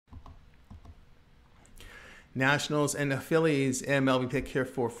Nationals and the Phillies MLB pick here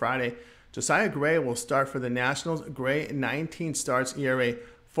for Friday. Josiah Gray will start for the Nationals. Gray, 19 starts, ERA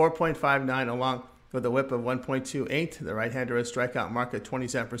 4.59, along with a whip of 1.28. The right-hander has strikeout mark at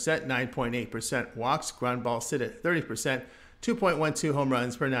 27%, 9.8% walks, ground balls sit at 30%, 2.12 home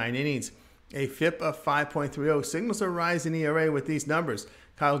runs per 9 innings. A FIP of 5.30 signals a rise in ERA with these numbers.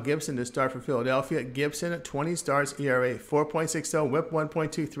 Kyle Gibson to start for Philadelphia. Gibson, 20 starts, ERA 4.60, whip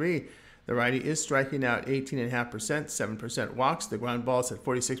 1.23. The righty is striking out 18.5%, 7% walks. The ground balls at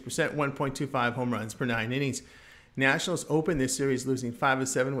 46%, 1.25 home runs per 9 innings. Nationals open this series losing 5 of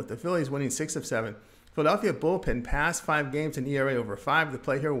 7 with the Phillies winning 6 of 7. Philadelphia bullpen past 5 games in ERA over 5. The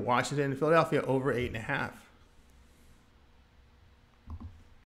play here, Washington and Philadelphia over 8.5.